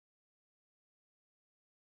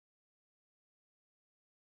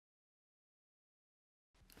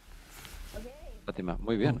Fátima.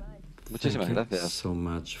 Muy Oh, bien. thank Muchísimas you gracias. so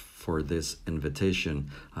much for this invitation.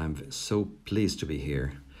 I'm so pleased to be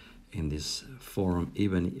here in this forum,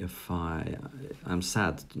 even if I'm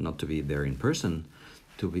sad not to be there in person,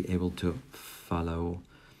 to be able to follow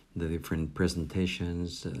the different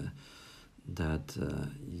presentations that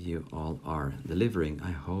you all are delivering.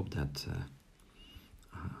 I hope that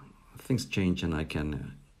things change and I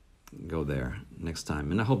can go there next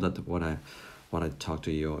time. And I hope that what I talk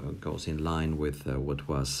to you goes in line with what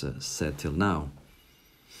was said till now.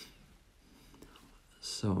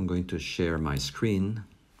 So I'm going to share my screen.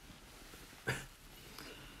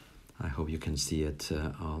 I hope you can see it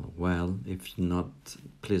all well. If not,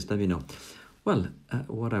 please let me know. Well,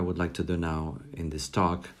 what I would like to do now in this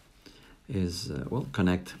talk is,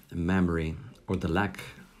 connect memory, or the lack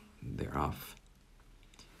thereof,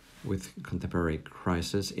 with contemporary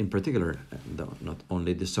crisis, in particular, though not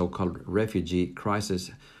only the so-called refugee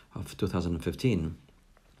crisis of 2015.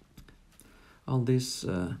 All this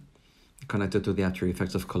connected to the after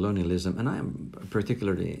effects of colonialism, and I am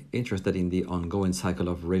particularly interested in the ongoing cycle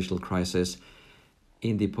of racial crisis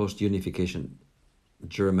in the post-unification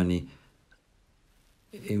Germany,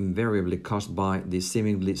 invariably caused by the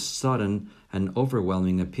seemingly sudden and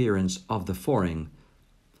overwhelming appearance of the foreign.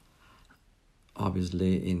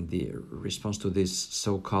 Obviously, in the response to this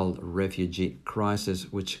so-called refugee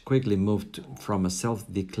crisis, which quickly moved from a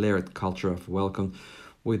self-declared culture of welcome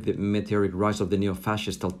with the meteoric rise of the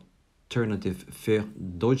neo-fascist alternative für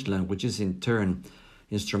Deutschland, which is in turn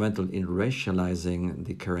instrumental in racializing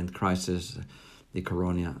the current crisis, the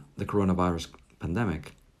coronavirus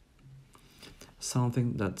pandemic.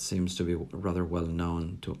 Something that seems to be rather well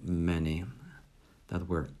known to many that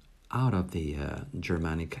were out of the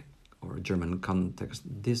Germanic or German context.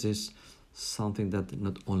 This is something that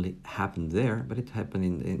not only happened there, but it happened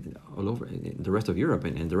in all over in the rest of Europe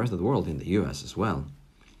and in the rest of the world, in the US as well.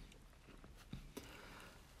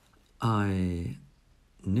 I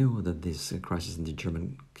knew that this crisis in the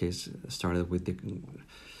German case started with the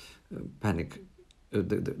panic,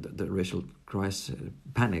 the racial crisis,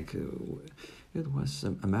 panic. It was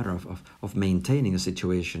a matter of maintaining a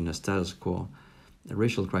situation, a status quo.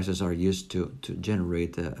 Racial crises are used to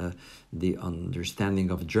generate the understanding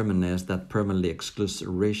of Germanness that permanently excludes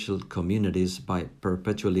racial communities by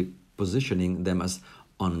perpetually positioning them as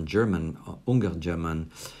un-German,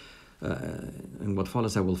 Ungar-German. In what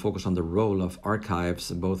follows, I will focus on the role of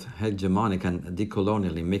archives, both hegemonic and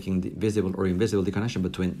decolonial, in making visible or invisible the connection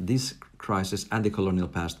between this crisis and the colonial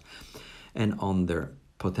past, and on their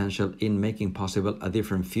potential in making possible a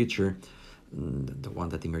different future, the one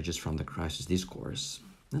that emerges from the crisis discourse.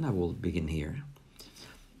 And I will begin here.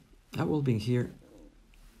 I will begin here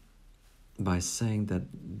by saying that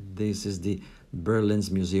this is the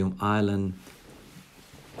Berlin's Museum Island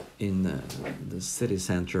in the city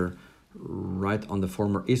center, right on the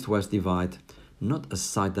former East-West divide, not a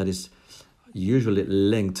site that is usually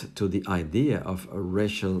linked to the idea of a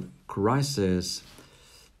racial crisis.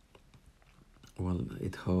 Well,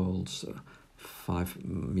 it holds 5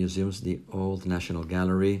 museums: the Old National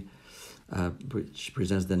Gallery, which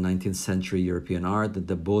presents the 19th century European art,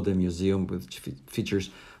 the Bode Museum, which features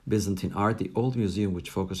Byzantine art, the Old Museum, which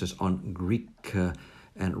focuses on Greek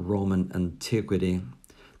and Roman antiquity,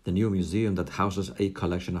 the New Museum that houses a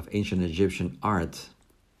collection of ancient Egyptian art.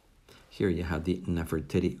 Here you have the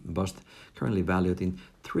Nefertiti bust, currently valued in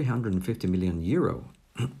 350 million euro.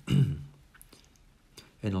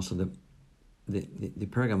 And also the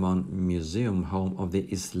Pergamon Museum, home of the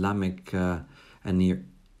Islamic and Near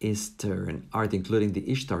Eastern art, including the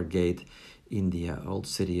Ishtar Gate in the old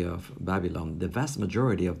city of Babylon. The vast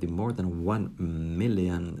majority of the more than 1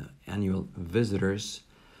 million annual visitors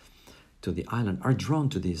to the island are drawn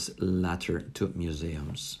to these latter 2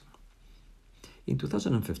 museums. In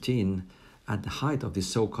 2015, at the height of the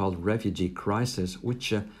so-called refugee crisis,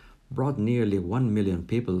 which brought nearly 1 million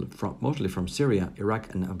people, mostly from Syria,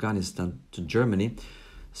 Iraq, and Afghanistan, to Germany,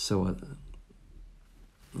 so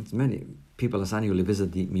as many people as annually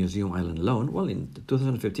visit the museum island alone. Well, in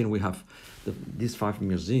 2015, we have these 5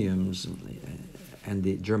 museums, and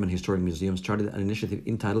the German Historic Museum started an initiative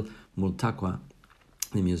entitled Multaqua,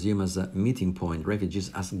 the museum as a meeting point,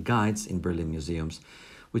 refugees as guides in Berlin museums,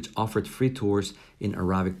 which offered free tours in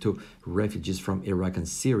Arabic to refugees from Iraq and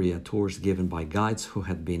Syria, tours given by guides who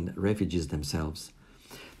had been refugees themselves.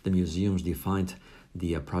 The museums defined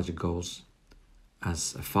the project goals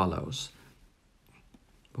as follows.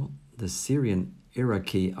 Well, the Syrian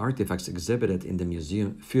Iraqi artifacts exhibited in the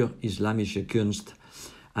Museum für Islamische Kunst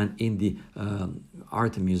and in the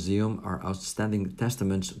Art Museum are outstanding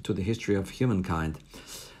testaments to the history of humankind.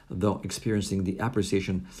 though experiencing the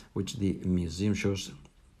appreciation which the museum shows,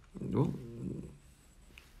 well,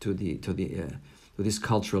 to these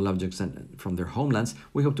cultural objects and from their homelands,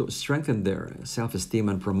 we hope to strengthen their self-esteem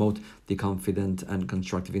and promote the confident and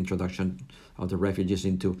constructive introduction of the refugees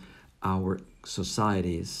into our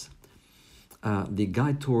societies. The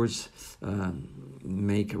guide tours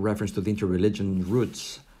make reference to the interreligion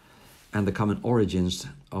roots and the common origins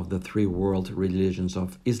of the three world religions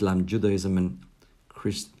of Islam, Judaism, and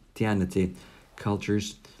Christianity,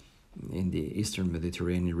 cultures in the Eastern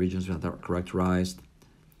Mediterranean regions that are characterized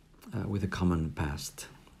with a common past.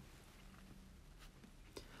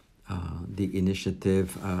 The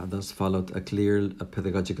initiative thus followed a clear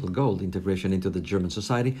pedagogical goal, integration into the German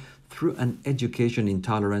society through an education in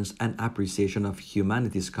tolerance and appreciation of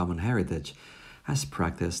humanity's common heritage as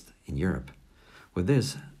practiced in Europe. With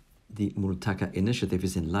this, the Multaka initiative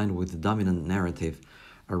is in line with the dominant narrative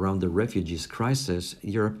around the refugees crisis,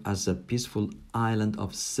 Europe as a peaceful island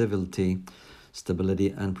of civility,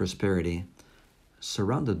 stability, and prosperity,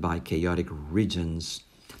 surrounded by chaotic regions,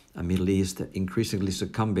 a Middle East increasingly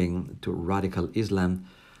succumbing to radical Islam,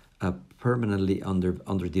 a permanently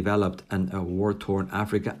underdeveloped and a war-torn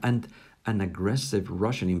Africa, and an aggressive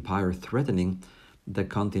Russian empire threatening the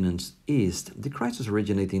continent's east. The crisis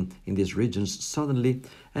originating in these regions suddenly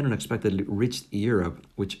and unexpectedly reached Europe,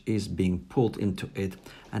 which is being pulled into it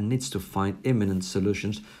and needs to find imminent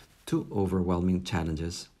solutions to overwhelming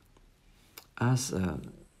challenges. As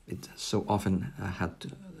it so often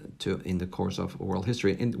had to in the course of world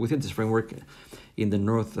history. Within this framework, in the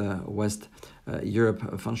Northwest,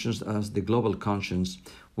 Europe functions as the global conscience,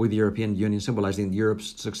 with the European Union symbolizing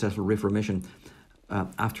Europe's successful reformation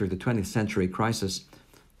after the 20th century crisis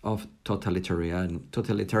of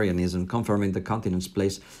totalitarianism, confirming the continent's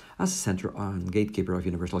place as a center and gatekeeper of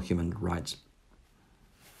universal human rights.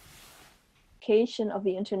 Of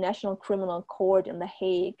the International Criminal Court in The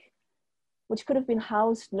Hague, which could have been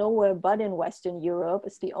housed nowhere but in Western Europe,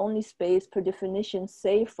 is the only space per definition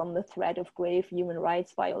safe from the threat of grave human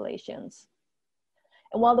rights violations.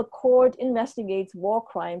 And while the court investigates war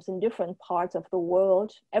crimes in different parts of the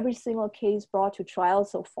world, every single case brought to trial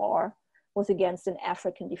so far was against an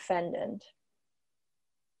African defendant.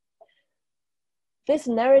 This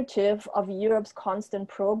narrative of Europe's constant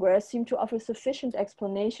progress seemed to offer sufficient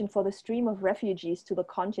explanation for the stream of refugees to the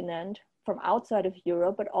continent from outside of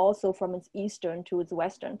Europe, but also from its eastern to its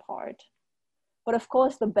western part. But of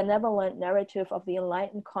course, the benevolent narrative of the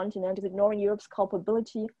enlightened continent is ignoring Europe's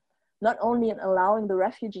culpability, not only in allowing the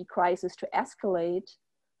refugee crisis to escalate,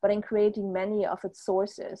 but in creating many of its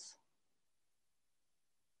sources.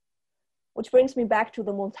 Which brings me back to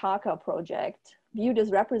the Multaka project, viewed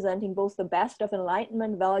as representing both the best of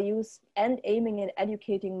Enlightenment values and aiming at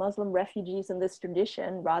educating Muslim refugees in this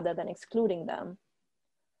tradition rather than excluding them.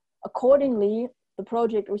 Accordingly, the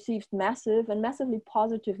project received massive and massively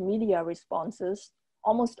positive media responses,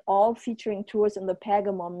 almost all featuring tours in the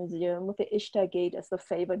Pergamon Museum with the Ishtar Gate as the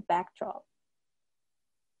favored backdrop.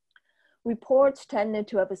 Reports tended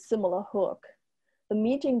to have a similar hook: the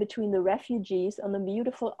meeting between the refugees and the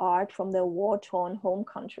beautiful art from their war-torn home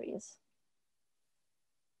countries.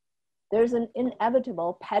 There's an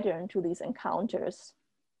inevitable pattern to these encounters.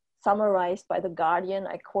 Summarized by The Guardian,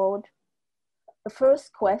 I quote, "The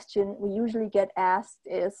first question we usually get asked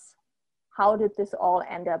is, how did this all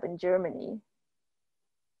end up in Germany?"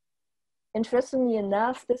 Interestingly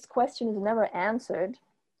enough, this question is never answered,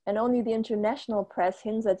 and only the international press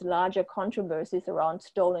hints at larger controversies around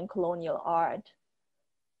stolen colonial art.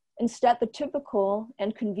 Instead, the typical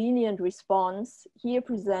and convenient response, here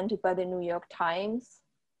presented by the New York Times,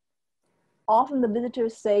 often the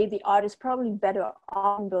visitors say the art is probably better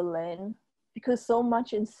off in Berlin because so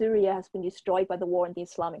much in Syria has been destroyed by the war in the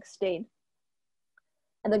Islamic State.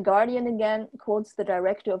 And The Guardian again quotes the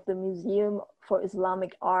director of the Museum for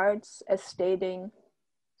Islamic Arts as stating,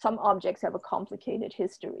 "Some objects have a complicated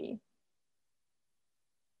history."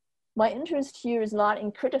 My interest here is not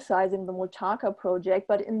in criticizing the Multaka project,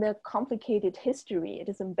 but in the complicated history it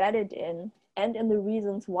is embedded in, and in the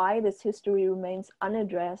reasons why this history remains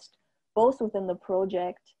unaddressed, both within the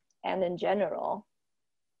project and in general.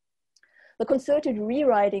 The concerted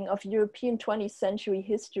rewriting of European 20th century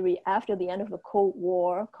history after the end of the Cold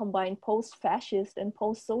War combined post-fascist and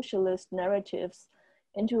post-socialist narratives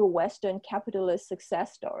into a Western capitalist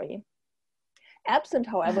success story. Absent,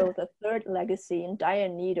 however, with a third legacy in dire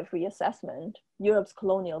need of reassessment, Europe's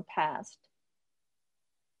colonial past.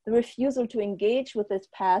 The refusal to engage with this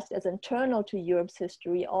past as internal to Europe's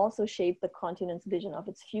history also shaped the continent's vision of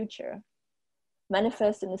its future,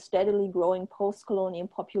 manifest in a steadily growing post-colonial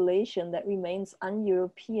population that remains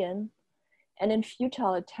un-European and in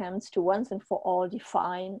futile attempts to once and for all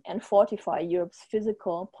define and fortify Europe's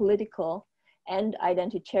physical, political, and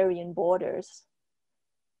identitarian borders.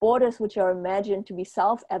 Borders which are imagined to be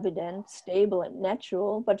self-evident, stable, and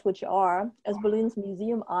natural, but which are, as Berlin's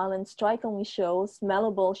Museum Island strikingly shows,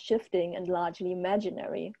 malleable, shifting, and largely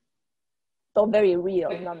imaginary, though very real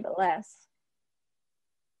nonetheless.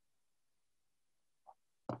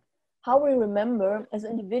 How we remember as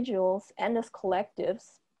individuals and as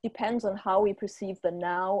collectives depends on how we perceive the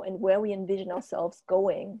now and where we envision ourselves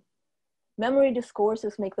going. Memory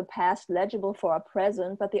discourses make the past legible for our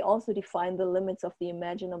present, but they also define the limits of the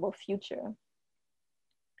imaginable future.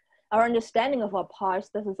 Our understanding of our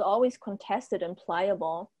past thus is always contested and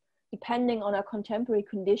pliable, depending on our contemporary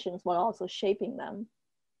conditions while also shaping them.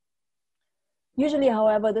 Usually,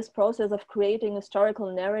 however, this process of creating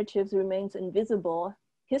historical narratives remains invisible.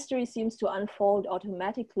 History seems to unfold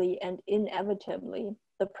automatically and inevitably.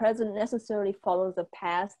 The present necessarily follows a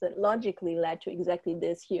past that logically led to exactly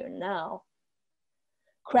this here and now.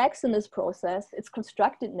 Cracks in this process, its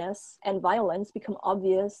constructedness and violence become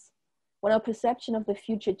obvious when our perception of the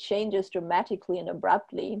future changes dramatically and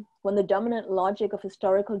abruptly, when the dominant logic of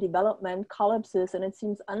historical development collapses and it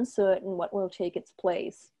seems uncertain what will take its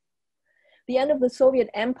place. The end of the Soviet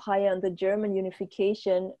Empire and the German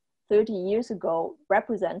unification 30 years ago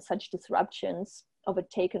represent such disruptions of a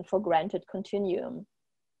taken for granted continuum.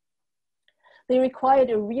 They required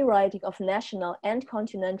a rewriting of national and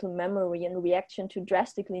continental memory in reaction to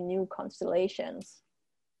drastically new constellations.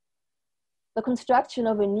 The construction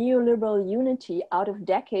of a neoliberal unity out of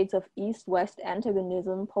decades of East-West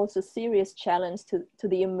antagonism posed a serious challenge to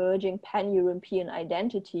the emerging pan-European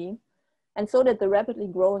identity, and so did the rapidly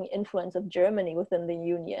growing influence of Germany within the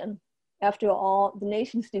Union. After all, the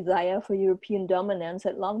nation's desire for European dominance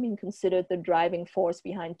had long been considered the driving force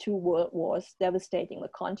behind 2 world wars devastating the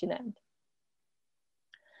continent.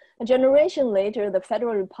 A generation later, the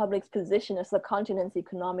Federal Republic's position as the continent's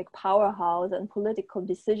economic powerhouse and political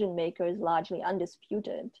decision maker is largely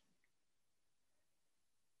undisputed.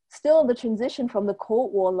 Still, the transition from the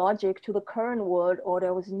Cold War logic to the current world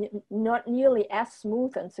order was not nearly as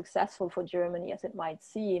smooth and successful for Germany as it might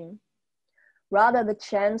seem. Rather, the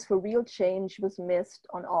chance for real change was missed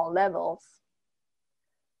on all levels.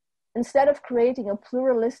 Instead of creating a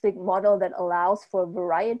pluralistic model that allows for a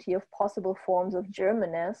variety of possible forms of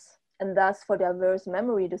Germanness, and thus for diverse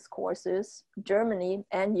memory discourses, Germany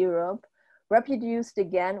and Europe reproduced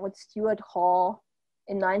again what Stuart Hall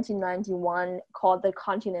in 1991 called the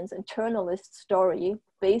continent's internalist story,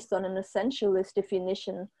 based on an essentialist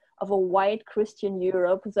definition of a white Christian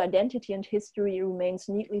Europe whose identity and history remains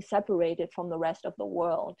neatly separated from the rest of the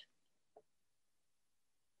world.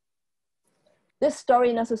 This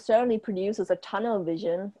story necessarily produces a tunnel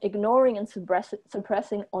vision. Ignoring and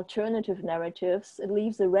suppressing alternative narratives, it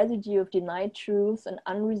leaves a residue of denied truths and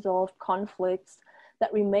unresolved conflicts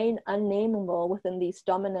that remain unnameable within these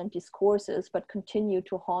dominant discourses, but continue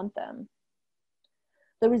to haunt them.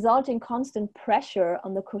 The resulting constant pressure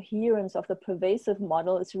on the coherence of the pervasive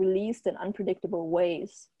model is released in unpredictable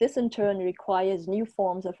ways. This in turn requires new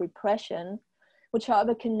forms of repression, which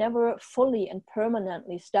however can never fully and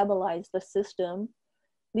permanently stabilize the system,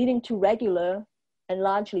 leading to regular and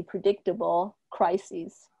largely predictable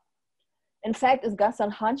crises. In fact, as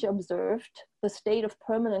Ghassan Haj observed, the state of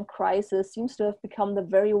permanent crisis seems to have become the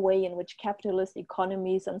very way in which capitalist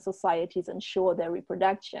economies and societies ensure their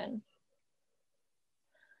reproduction.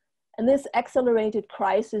 And this accelerated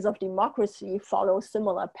crisis of democracy follows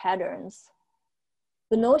similar patterns.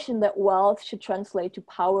 The notion that wealth should translate to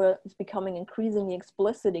power is becoming increasingly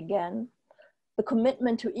explicit again. The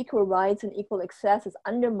commitment to equal rights and equal access is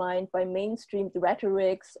undermined by mainstreamed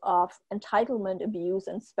rhetorics of entitlement abuse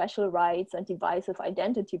and special rights and divisive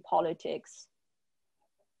identity politics.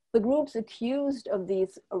 The groups accused of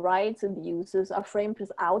these rights abuses are framed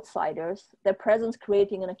as outsiders, their presence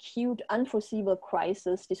creating an acute, unforeseeable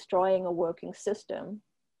crisis, destroying a working system.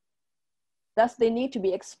 Thus, they need to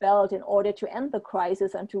be expelled in order to end the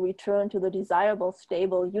crisis and to return to the desirable,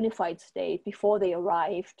 stable, unified state before they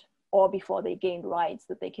arrived or before they gained rights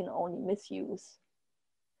that they can only misuse.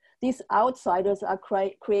 These outsiders are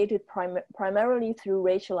created primarily through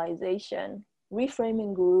racialization,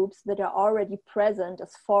 reframing groups that are already present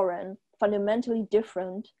as foreign, fundamentally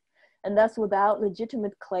different, and thus without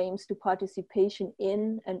legitimate claims to participation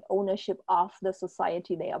in and ownership of the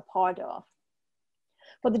society they are part of.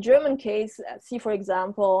 For the German case, see, for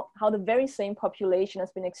example, how the very same population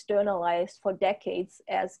has been externalized for decades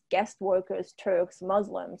as guest workers, Turks,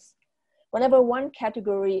 Muslims. Whenever one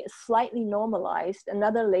category is slightly normalized,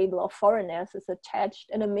 another label of foreignness is attached,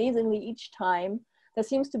 and amazingly each time, There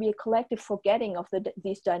seems to be a collective forgetting of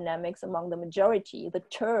these dynamics among the majority. The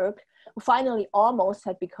Turk, who finally almost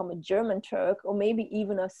had become a German Turk, or maybe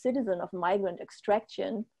even a citizen of migrant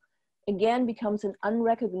extraction, again becomes an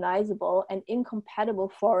unrecognizable and incompatible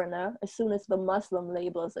foreigner as soon as the Muslim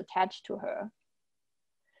label is attached to her.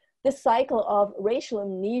 This cycle of racial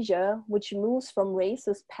amnesia, which moves from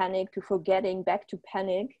racist panic to forgetting back to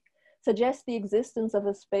panic, suggests the existence of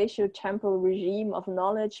a spatio-temporal regime of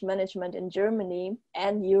knowledge management in Germany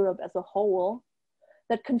and Europe as a whole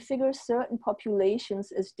that configures certain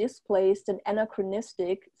populations as displaced and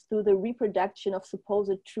anachronistic through the reproduction of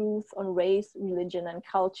supposed truth on race, religion, and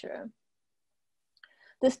culture.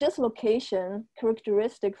 This dislocation,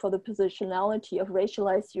 characteristic for the positionality of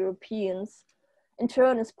racialized Europeans, in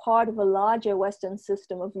turn is part of a larger Western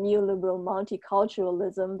system of neoliberal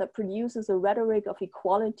multiculturalism that produces a rhetoric of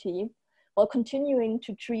equality while continuing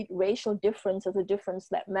to treat racial difference as a difference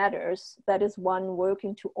that matters, that is one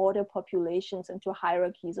working to order populations into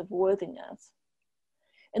hierarchies of worthiness.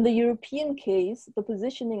 In the European case, the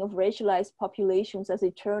positioning of racialized populations as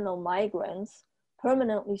eternal migrants,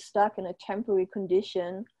 permanently stuck in a temporary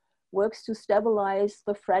condition, works to stabilize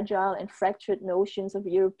the fragile and fractured notions of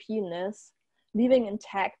Europeanness, leaving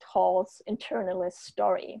intact Hall's internalist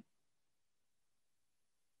story.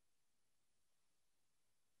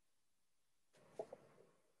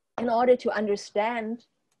 In order to understand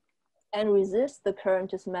and resist the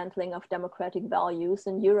current dismantling of democratic values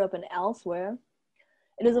in Europe and elsewhere,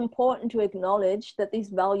 it is important to acknowledge that these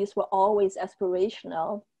values were always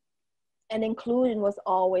aspirational and inclusion was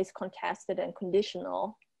always contested and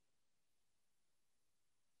conditional.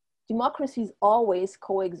 Democracies always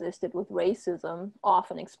coexisted with racism,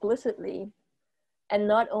 often explicitly, and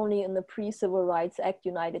not only in the pre-Civil Rights Act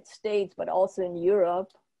United States, but also in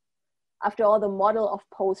Europe. After all, the model of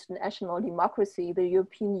post-national democracy, the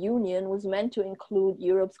European Union was meant to include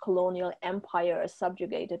Europe's colonial empire as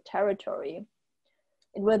subjugated territory.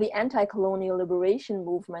 It were the anti-colonial liberation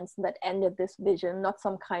movements that ended this vision, not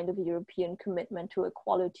some kind of European commitment to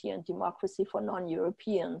equality and democracy for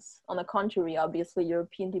non-Europeans. On the contrary, obviously,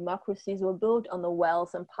 European democracies were built on the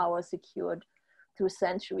wealth and power secured through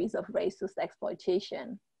centuries of racist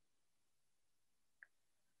exploitation.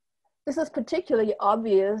 This is particularly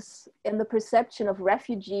obvious in the perception of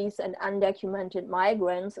refugees and undocumented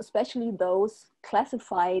migrants, especially those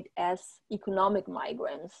classified as economic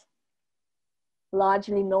migrants,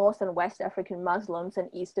 largely North and West African Muslims and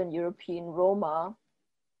Eastern European Roma,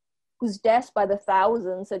 whose deaths by the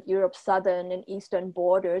thousands at Europe's southern and eastern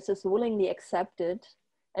borders is willingly accepted,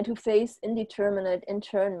 and who face indeterminate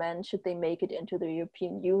internment should they make it into the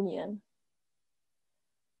European Union.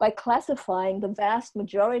 By classifying the vast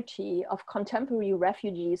majority of contemporary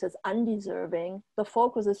refugees as undeserving, the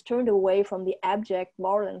focus is turned away from the abject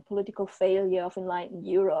moral and political failure of enlightened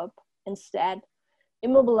Europe. Instead,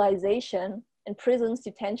 immobilization in prisons,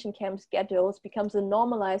 detention camps, ghettos becomes a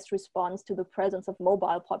normalized response to the presence of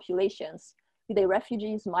mobile populations, be they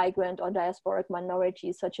refugees, migrant, or diasporic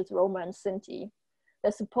minorities such as Roma and Sinti,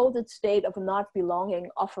 their supposed state of not belonging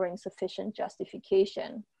offering sufficient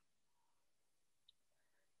justification.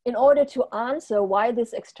 In order to answer why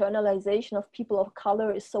this externalization of people of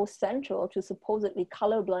color is so central to supposedly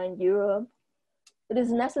colorblind Europe, it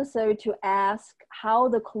is necessary to ask how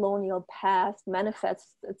the colonial past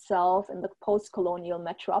manifests itself in the post-colonial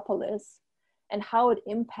metropolis and how it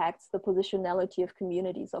impacts the positionality of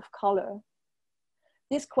communities of color.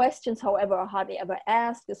 These questions, however, are hardly ever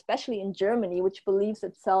asked, especially in Germany, which believes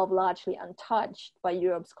itself largely untouched by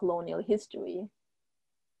Europe's colonial history.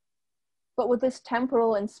 But with this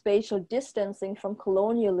temporal and spatial distancing from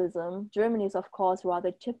colonialism, Germany is of course rather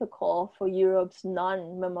typical for Europe's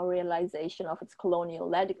non-memorialization of its colonial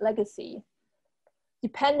legacy.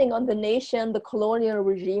 Depending on the nation, the colonial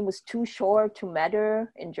regime was too short to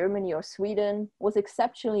matter in Germany or Sweden, was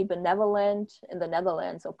exceptionally benevolent in the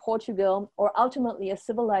Netherlands or Portugal, or ultimately a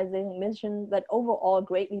civilizing mission that overall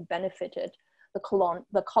greatly benefited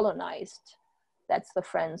the colonized. That's the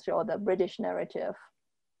French or the British narrative.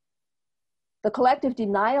 The collective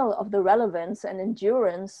denial of the relevance and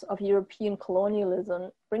endurance of European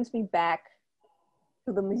colonialism brings me back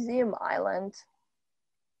to the museum island.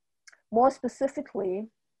 More specifically,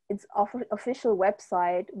 its official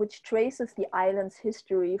website, which traces the island's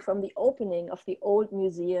history from the opening of the old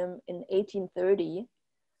museum in 1830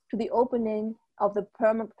 to the opening of the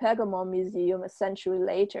Pergamon Museum a century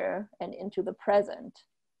later and into the present.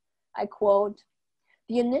 I quote,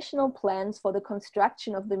 "The initial plans for the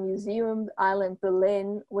construction of the Museum Island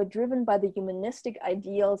Berlin were driven by the humanistic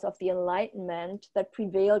ideals of the Enlightenment that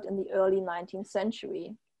prevailed in the early 19th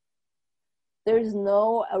century. There is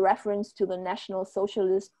no reference to the National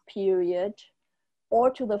Socialist period or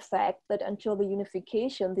to the fact that until the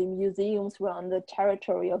unification, the museums were on the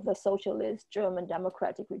territory of the Socialist German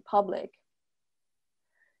Democratic Republic.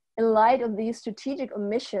 In light of these strategic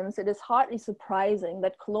omissions, it is hardly surprising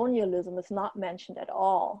that colonialism is not mentioned at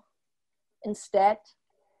all. Instead,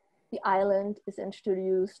 the island is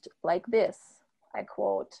introduced like this, I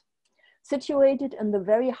quote, "Situated in the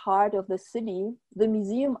very heart of the city, the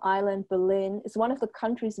museum island Berlin is one of the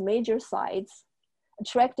country's major sites,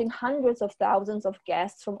 attracting hundreds of thousands of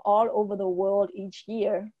guests from all over the world each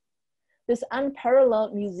year. This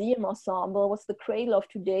unparalleled museum ensemble was the cradle of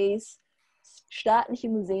today's Staatliche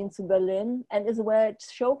Museen zu Berlin and is where it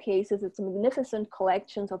showcases its magnificent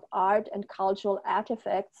collections of art and cultural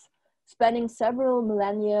artifacts spanning several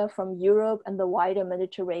millennia from Europe and the wider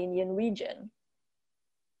Mediterranean region."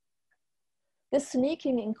 This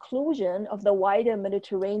sneaking inclusion of the wider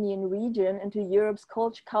Mediterranean region into Europe's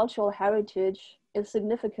cultural heritage is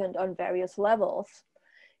significant on various levels.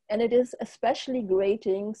 And it is especially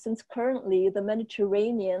grating since currently the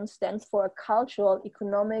Mediterranean stands for a cultural,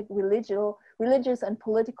 economic, religious and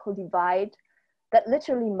political divide that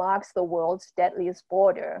literally marks the world's deadliest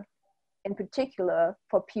border, in particular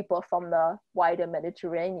for people from the wider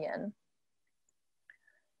Mediterranean.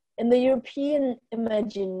 In the European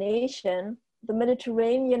imagination, the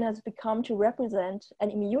Mediterranean has become to represent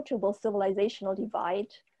an immutable civilizational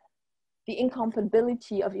divide, the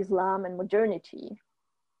incompatibility of Islam and modernity.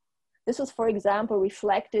 This is, for example,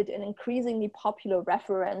 reflected in increasingly popular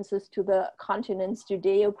references to the continent's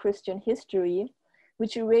Judeo-Christian history,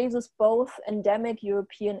 which erases both endemic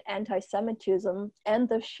European anti-Semitism and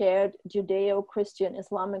the shared Judeo-Christian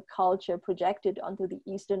Islamic culture projected onto the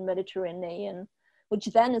Eastern Mediterranean, which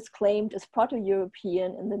then is claimed as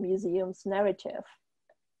Proto-European in the museum's narrative.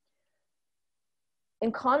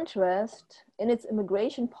 In contrast, in its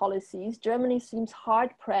immigration policies, Germany seems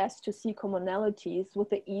hard-pressed to see commonalities with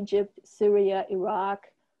the Egypt, Syria, Iraq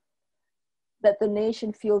that the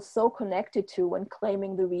nation feels so connected to when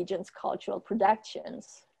claiming the region's cultural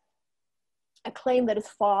productions. A claim that is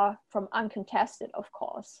far from uncontested, of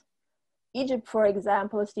course. Egypt, for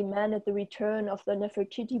example, has demanded the return of the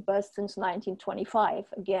Nefertiti bust since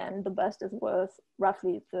 1925. Again, the bust is worth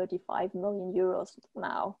roughly 35 million euros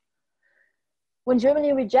now. When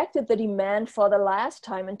Germany rejected the demand for the last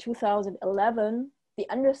time in 2011, the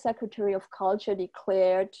Undersecretary of Culture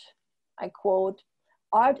declared, I quote,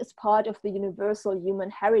 "Art is part of the universal human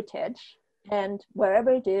heritage, and wherever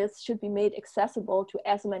it is should be made accessible to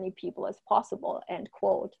as many people as possible," end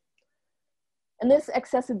quote. And this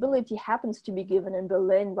accessibility happens to be given in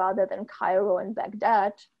Berlin rather than Cairo and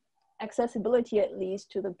Baghdad, accessibility at least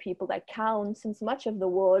to the people that count, since much of the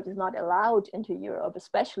world is not allowed into Europe,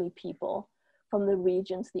 especially people from the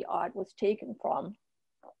regions the art was taken from.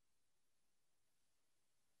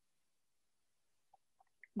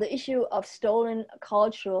 The issue of stolen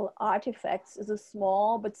cultural artifacts is a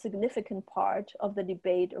small but significant part of the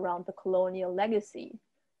debate around the colonial legacy.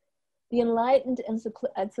 The enlightened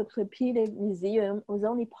encyclopedic museum was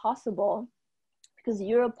only possible because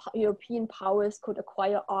European powers could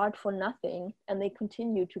acquire art for nothing and they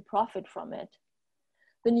continued to profit from it.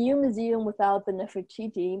 The new museum without the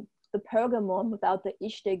Nefertiti, the Pergamon without the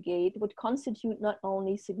Ishtar Gate, would constitute not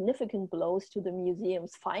only significant blows to the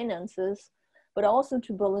museum's finances, but also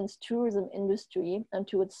to Berlin's tourism industry and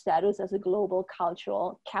to its status as a global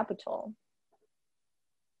cultural capital.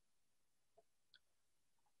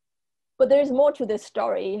 But there's more to this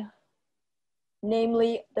story,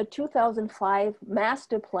 namely the 2005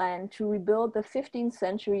 master plan to rebuild the 15th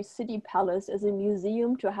century city palace as a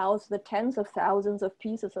museum to house the tens of thousands of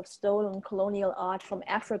pieces of stolen colonial art from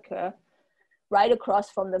Africa, right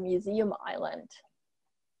across from the museum island.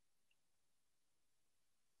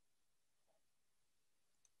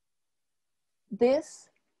 This,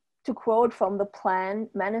 to quote from the plan,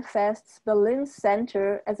 manifests Berlin's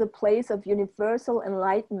center as a place of universal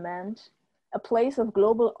enlightenment, a place of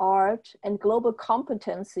global art and global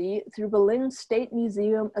competency through Berlin State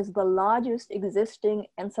Museum as the largest existing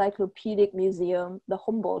encyclopedic museum, the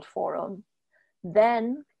Humboldt Forum.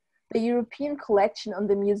 Then, the European collection on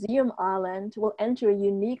the museum island will enter a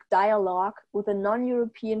unique dialogue with the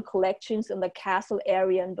non-European collections in the castle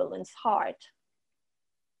area in Berlin's heart.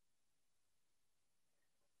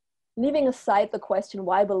 Leaving aside the question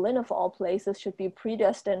why Berlin of all places should be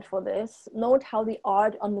predestined for this, note how the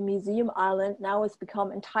art on the museum island now has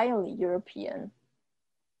become entirely European,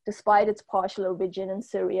 despite its partial origin in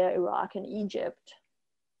Syria, Iraq, and Egypt.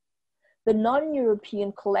 The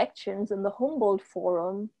non-European collections in the Humboldt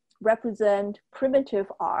Forum represent primitive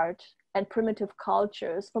art and primitive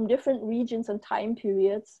cultures from different regions and time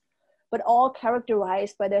periods, but all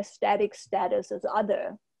characterized by their static status as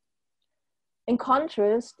other. In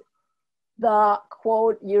contrast, the,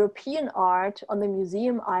 quote, European art on the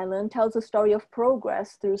museum island tells a story of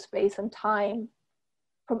progress through space and time,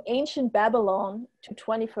 from ancient Babylon to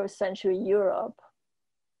 21st century Europe.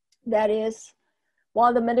 That is,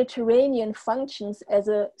 while the Mediterranean functions as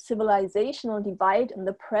a civilizational divide in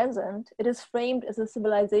the present, it is framed as a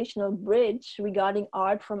civilizational bridge regarding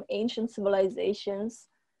art from ancient civilizations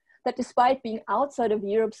that, despite being outside of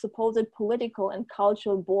Europe's supposed political and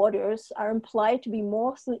cultural borders, are implied to be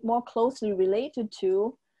more closely related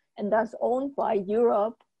to, and thus owned by,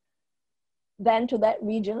 Europe than to that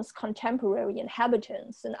region's contemporary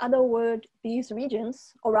inhabitants. In other words, these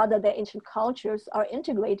regions, or rather their ancient cultures, are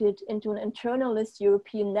integrated into an internalist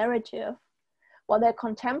European narrative, while their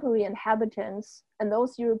contemporary inhabitants and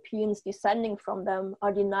those Europeans descending from them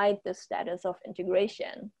are denied this status of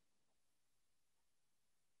integration.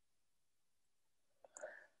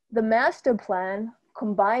 The master plan,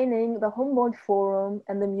 combining the Humboldt Forum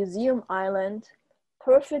and the Museum Island,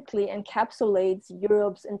 perfectly encapsulates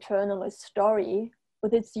Europe's internalist story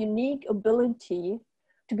with its unique ability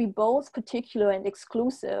to be both particular and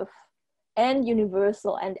exclusive, and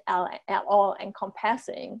universal and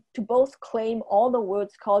all-encompassing, to both claim all the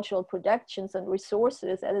world's cultural productions and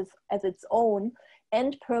resources as its own,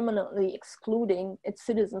 and permanently excluding its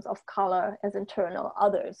citizens of color as internal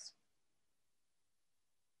others.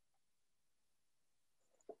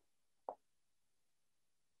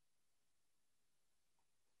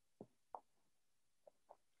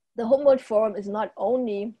 The Humboldt Forum is not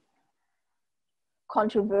only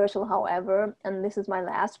controversial, however, and this is my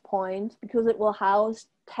last point, because it will house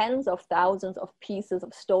tens of thousands of pieces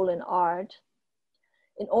of stolen art.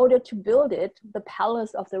 In order to build it, the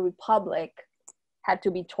Palace of the Republic had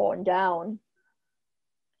to be torn down.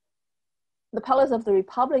 The Palace of the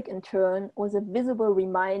Republic, in turn, was a visible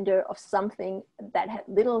reminder of something that had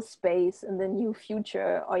little space in the new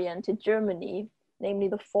future-oriented Germany, namely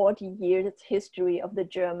the 40 years history of the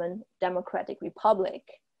German Democratic Republic,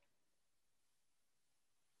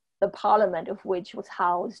 the parliament of which was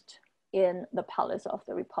housed in the Palace of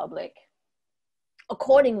the Republic.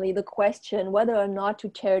 Accordingly, the question whether or not to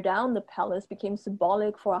tear down the palace became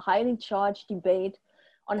symbolic for a highly charged debate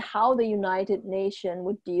on how the United Nation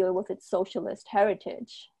would deal with its socialist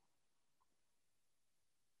heritage.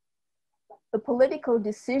 The political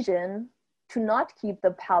decision to not keep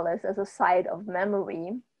the palace as a site of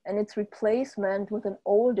memory and its replacement with an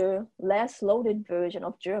older, less loaded version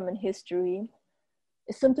of German history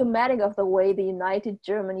is symptomatic of the way the United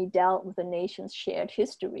Germany dealt with the nation's shared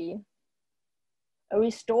history. A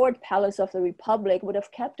restored Palace of the Republic would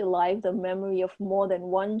have kept alive the memory of more than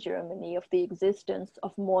one Germany, of the existence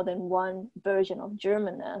of more than one version of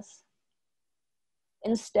Germanness.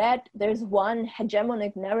 Instead, there's one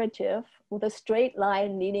hegemonic narrative with a straight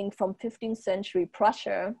line leading from 15th century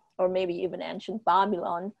Prussia, or maybe even ancient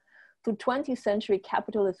Babylon, to 20th century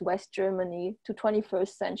capitalist West Germany to 21st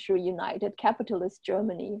century United Capitalist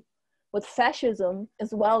Germany, with fascism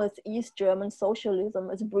as well as East German socialism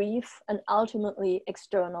as brief and ultimately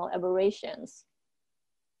external aberrations.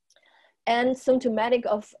 And symptomatic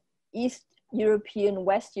of East European,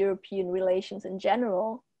 West European relations in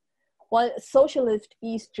general, while socialist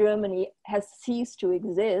East Germany has ceased to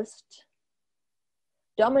exist,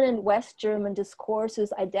 dominant West German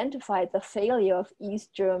discourses identified the failure of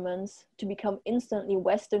East Germans to become instantly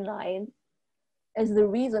Westernized as the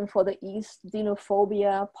reason for the East's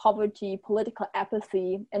xenophobia, poverty, political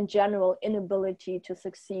apathy, and general inability to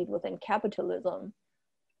succeed within capitalism.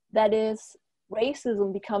 That is,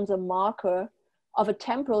 racism becomes a marker of a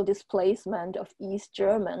temporal displacement of East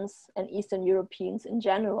Germans and Eastern Europeans in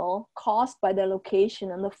general, caused by their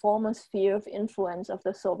location in the former sphere of influence of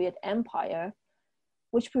the Soviet Empire,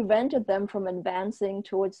 which prevented them from advancing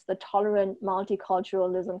towards the tolerant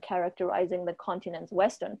multiculturalism characterizing the continent's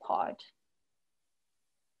western part.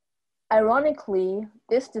 Ironically,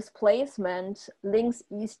 this displacement links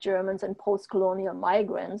East Germans and post-colonial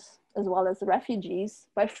migrants, as well as refugees,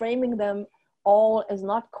 by framing them all as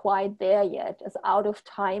not quite there yet, as out of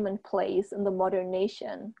time and place in the modern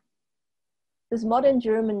nation. This modern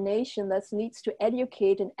German nation thus needs to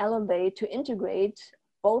educate and elevate to integrate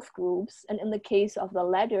both groups, and in the case of the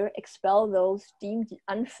latter, expel those deemed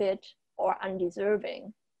unfit or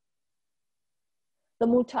undeserving. The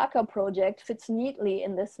Multaka project fits neatly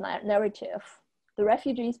in this narrative. The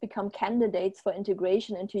refugees become candidates for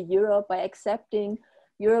integration into Europe by accepting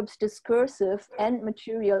Europe's discursive and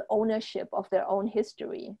material ownership of their own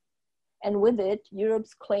history, and with it,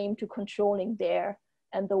 Europe's claim to controlling their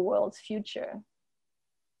and the world's future.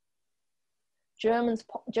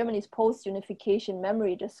 Germany's post-unification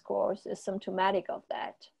memory discourse is symptomatic of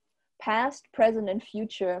that. Past, present, and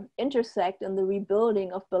future intersect in the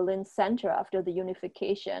rebuilding of Berlin's center after the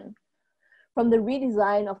unification. From the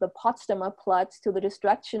redesign of the Potsdamer Platz to the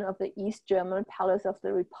destruction of the East German Palace of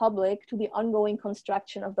the Republic to the ongoing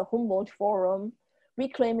construction of the Humboldt Forum,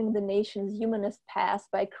 reclaiming the nation's humanist past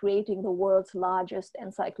by creating the world's largest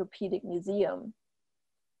encyclopedic museum.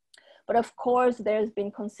 But of course, there's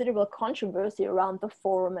been considerable controversy around the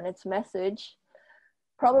forum and its message,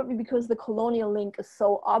 probably because the colonial link is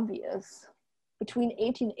so obvious. Between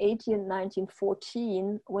 1880 and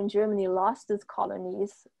 1914, when Germany lost its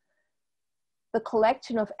colonies, the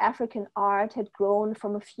collection of African art had grown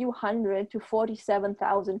from a few hundred to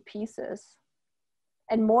 47,000 pieces.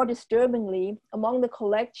 And more disturbingly, among the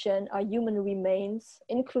collection are human remains,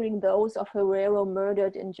 including those of Herero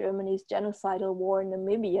murdered in Germany's genocidal war in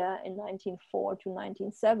Namibia in 1904 to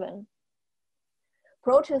 1907.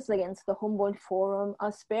 Protests against the Humboldt Forum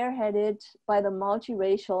are spearheaded by the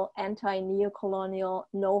multiracial anti-neocolonial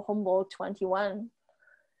No Humboldt 21,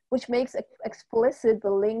 which makes explicit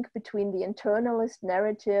the link between the internalist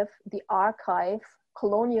narrative, the archive,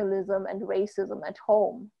 colonialism, and racism at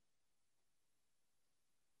home.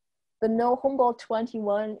 The No Humboldt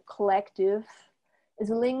 21 collective is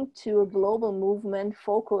linked to a global movement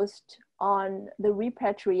focused on the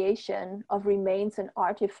repatriation of remains and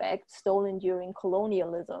artifacts stolen during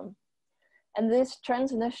colonialism. And this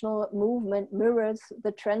transnational movement mirrors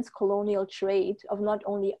the transcolonial trade of not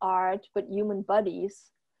only art, but human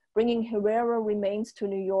bodies, bringing Herero remains to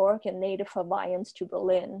New York and Native Hawaiians to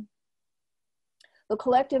Berlin. The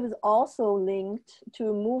collective is also linked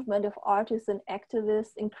to a movement of artists and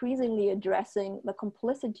activists increasingly addressing the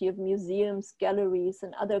complicity of museums, galleries,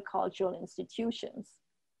 and other cultural institutions.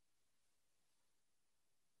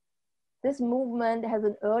 This movement has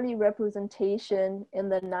an early representation in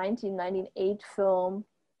the 1998 film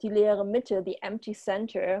Die leere Mitte, The Empty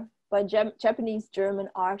Center, by Japanese-German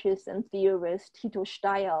artist and theorist Hito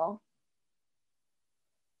Steyerl.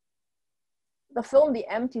 The film The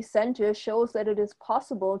Empty Center shows that it is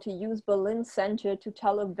possible to use Berlin's center to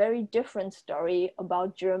tell a very different story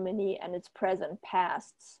about Germany and its present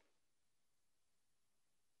pasts.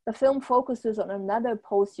 The film focuses on another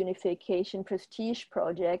post-unification prestige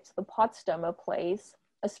project, the Potsdamer Place,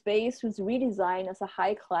 a space whose redesign as a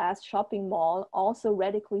high-class shopping mall also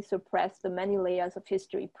radically suppressed the many layers of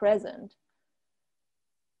history present.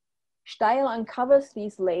 Steyerl uncovers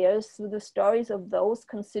these layers through the stories of those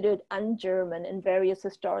considered un-German in various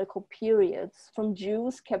historical periods, from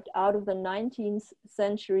Jews kept out of the 19th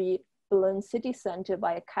century Berlin city center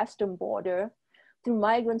by a custom border, through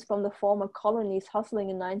migrants from the former colonies hustling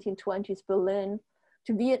in 1920s Berlin,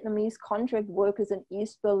 to Vietnamese contract workers in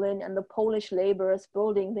East Berlin and the Polish laborers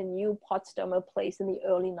building the new Potsdamer Place in the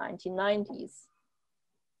early 1990s.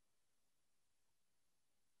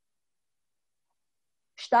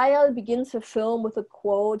 Steyerl begins her film with a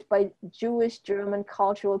quote by Jewish German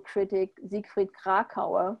cultural critic Siegfried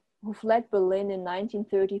Krakauer, who fled Berlin in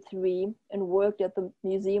 1933 and worked at the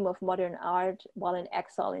Museum of Modern Art while in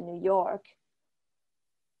exile in New York.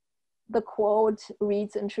 The quote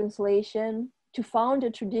reads in translation, "To found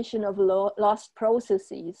a tradition of lost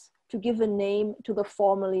processes, to give a name to the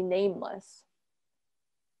formerly nameless."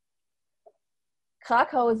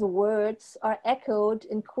 Krakauer's words are echoed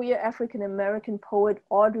in queer African-American poet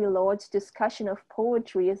Audre Lorde's discussion of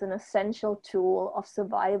poetry as an essential tool of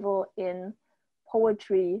survival in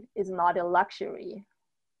Poetry is Not a Luxury.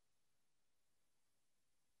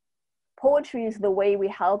 Poetry is the way we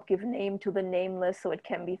help give name to the nameless so it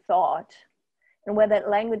can be thought. And where that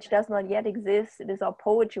language does not yet exist, it is our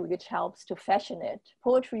poetry which helps to fashion it.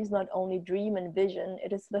 Poetry is not only dream and vision,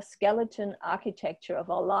 it is the skeleton architecture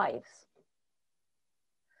of our lives.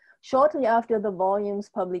 Shortly after the volume's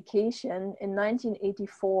publication in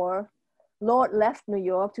 1984, Lorde left New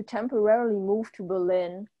York to temporarily move to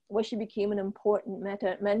Berlin, where she became an important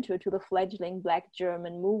mentor to the fledgling Black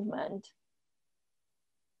German movement.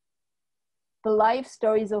 The life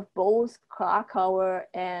stories of both Krakauer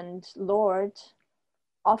and Lorde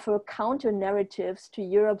offer counter narratives to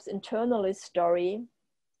Europe's internalist story,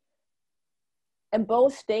 and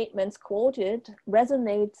both statements quoted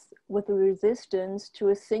resonates with the resistance to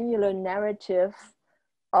a singular narrative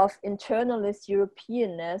of internalist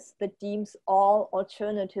Europeanness that deems all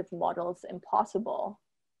alternative models impossible.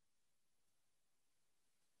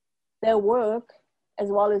 Their work,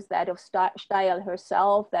 as well as that of Steyerl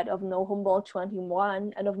herself, that of No Humboldt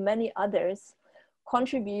 21, and of many others,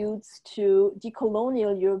 contributes to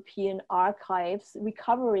decolonial European archives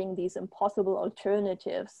recovering these impossible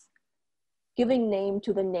alternatives, giving name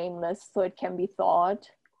to the nameless so it can be thought,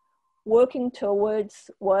 working towards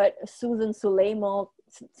what Susan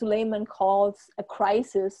Suleiman calls a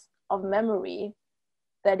crisis of memory,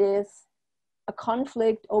 that is, a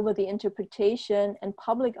conflict over the interpretation and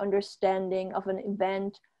public understanding of an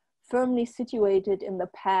event firmly situated in the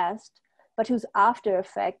past, but whose after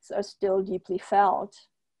effects are still deeply felt.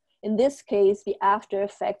 In this case, the after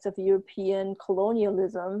effects of European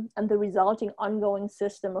colonialism and the resulting ongoing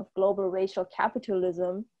system of global racial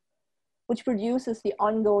capitalism, which produces the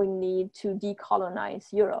ongoing need to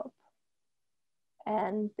decolonize Europe.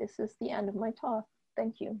 And this is the end of my talk.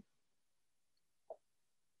 Thank you.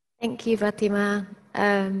 Thank you, Fatima.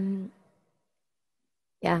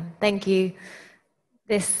 Yeah, thank you.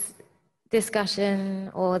 This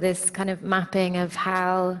discussion, or this kind of mapping of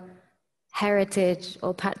how heritage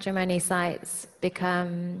or patrimony sites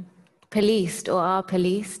become policed or are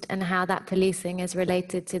policed, and how that policing is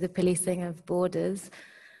related to the policing of borders,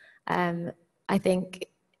 I think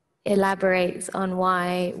elaborates on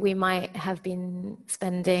why we might have been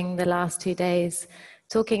spending the last 2 days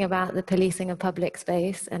talking about the policing of public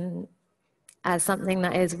space, and as something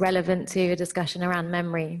that is relevant to a discussion around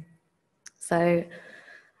memory. So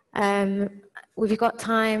we've got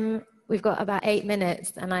time, we've got about 8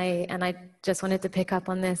 minutes, and I just wanted to pick up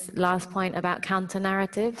on this last point about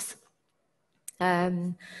counter-narratives.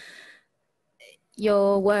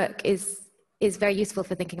 Your work is very useful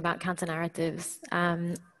for thinking about counter-narratives.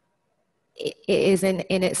 It is in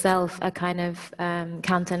itself a kind of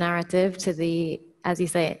counter-narrative to the, as you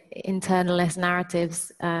say, internalist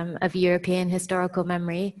narratives of European historical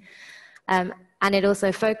memory. And it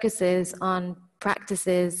also focuses on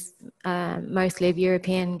practices, mostly of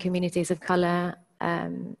European communities of color,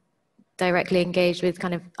 directly engaged with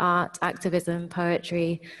kind of art, activism,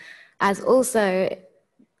 poetry, as also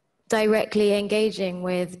directly engaging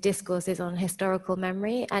with discourses on historical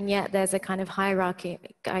memory. And yet there's a kind of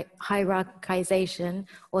hierarchization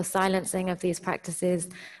or silencing of these practices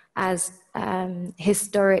as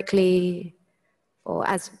historically, or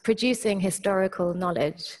as producing historical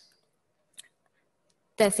knowledge.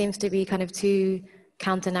 There seems to be kind of two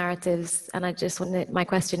counter-narratives, and I just wanted, my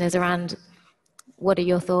question is around, what are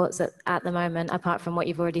your thoughts at the moment, apart from what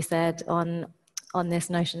you've already said on this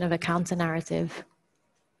notion of a counter-narrative?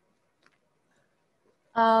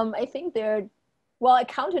 I think well, a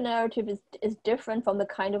counter-narrative is different from the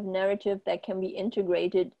kind of narrative that can be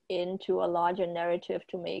integrated into a larger narrative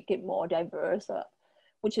to make it more diverse,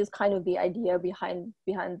 which is kind of the idea behind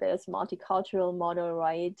this multicultural model,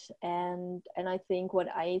 right? And I think what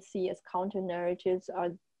I see as counter-narratives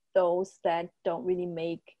are those that don't really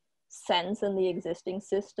make sense in the existing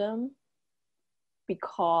system,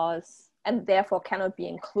 and therefore cannot be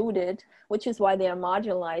included, which is why they are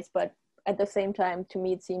marginalized. But at the same time, to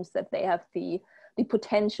me, it seems that they have the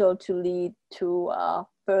potential to lead to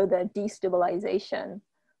further destabilization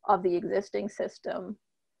of the existing system,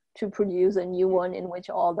 to produce a new one in which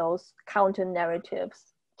all those counter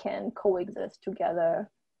narratives can coexist together.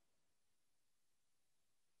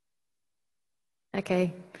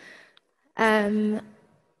 Okay.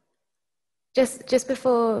 Just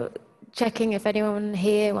before checking if anyone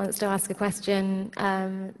here wants to ask a question,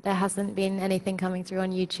 there hasn't been anything coming through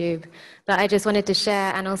on YouTube, but I just wanted to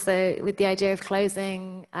share, and also with the idea of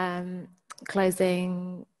closing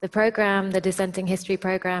the program, the Dissenting History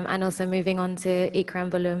program, and also moving on to Ikram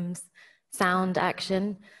Bulum's Sound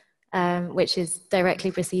Action, which is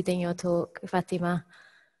directly preceding your talk, Fatima.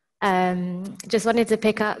 Just wanted to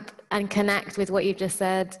pick up and connect with what you've just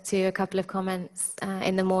said to a couple of comments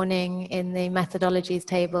in the morning in the methodologies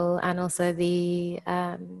table, and also the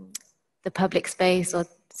public space or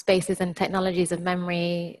spaces and technologies of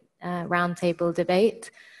memory roundtable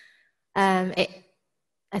debate.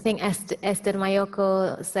 I think Esther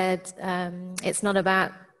Mayoko said it's not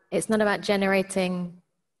about generating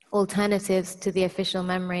alternatives to the official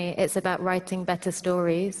memory. It's about writing better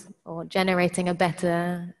stories, or generating a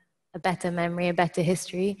better memory, a better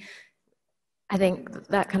history. I think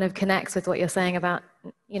that kind of connects with what you're saying about,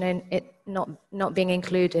 it not being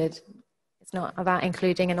included. It's not about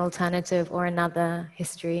including an alternative or another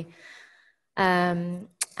history. And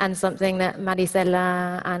something that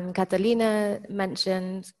Marisela and Catalina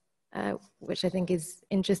mentioned, which I think is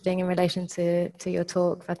interesting in relation to your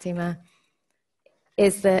talk, Fatima,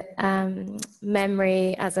 is that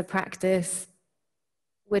memory as a practice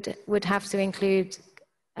would have to include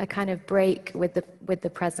a kind of break with the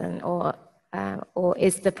present, or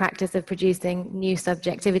is the practice of producing new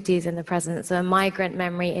subjectivities in the present. So a migrant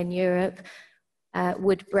memory in Europe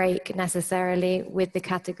would break necessarily with the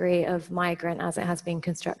category of migrant as it has been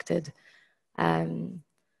constructed. Yeah.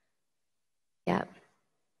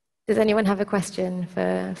 Does anyone have a question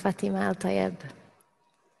for Fatima El-Tayeb?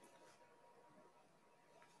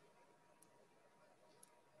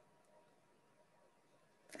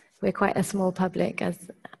 We're quite a small public as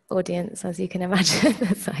audience, as you can imagine.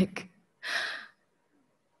 It's like,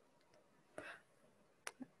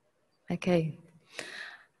 okay.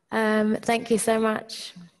 Thank you so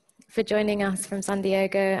much for joining us from San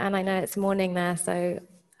Diego. And I know it's morning there, so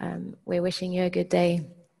we're wishing you a good day.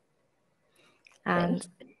 And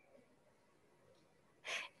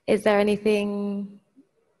is there anything,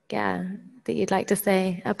 yeah, that you'd like to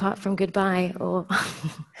say apart from goodbye? Or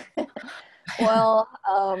well,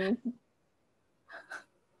 I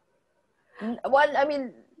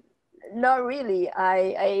mean, not really.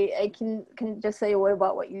 I can just say a word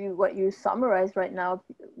about what you summarized right now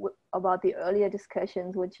about the earlier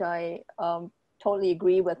discussions, which I totally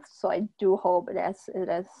agree with. So I do hope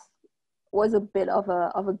it was a bit of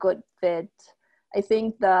a good fit. I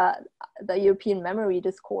think that the European memory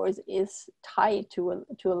discourse is tied to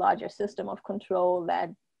a larger system of control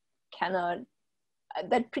that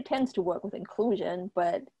pretends to work with inclusion,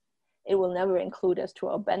 but it will never include us to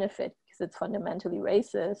our benefit because it's fundamentally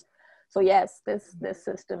racist. So yes, this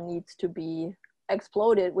system needs to be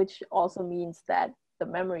exploded, which also means that the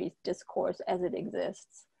memory discourse as it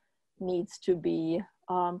exists needs to be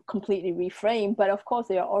completely reframed. But of course,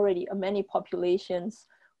 there are already many populations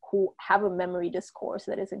who have a memory discourse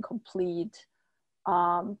that is in complete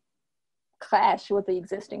clash with the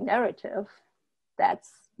existing narrative.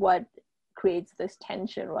 That's what creates this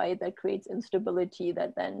tension, right? That creates instability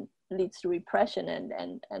that then leads to repression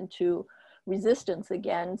and to resistance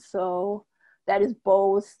again. So that is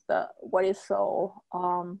both what is so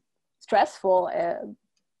stressful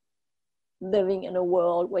living in a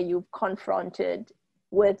world where you've confronted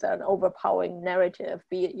with an overpowering narrative,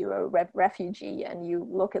 be it you're a refugee and you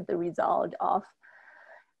look at the result of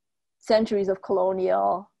centuries of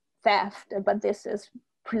colonial theft, but this is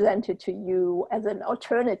presented to you as an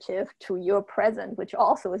alternative to your present, which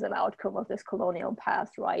also is an outcome of this colonial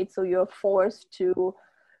past, right? So you're forced to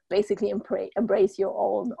basically embrace your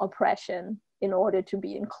own oppression in order to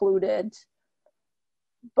be included.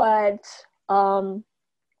 But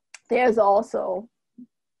there's also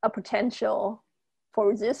a potential for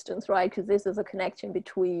resistance, right? Because this is a connection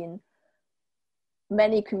between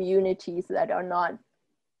many communities that are not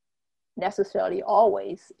necessarily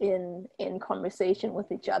always in conversation with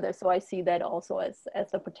each other. So I see that also as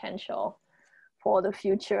a potential for the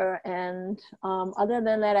future. And other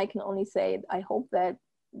than that, I can only say I hope that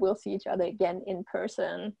we'll see each other again in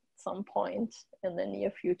person at some point in the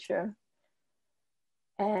near future.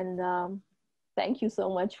 And thank you so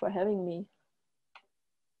much for having me.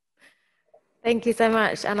 Thank you so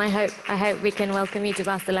much, and I hope we can welcome you to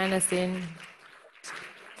Barcelona soon.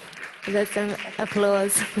 There's some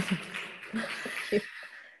applause.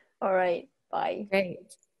 All right, bye.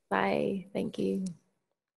 Great, bye. Thank you.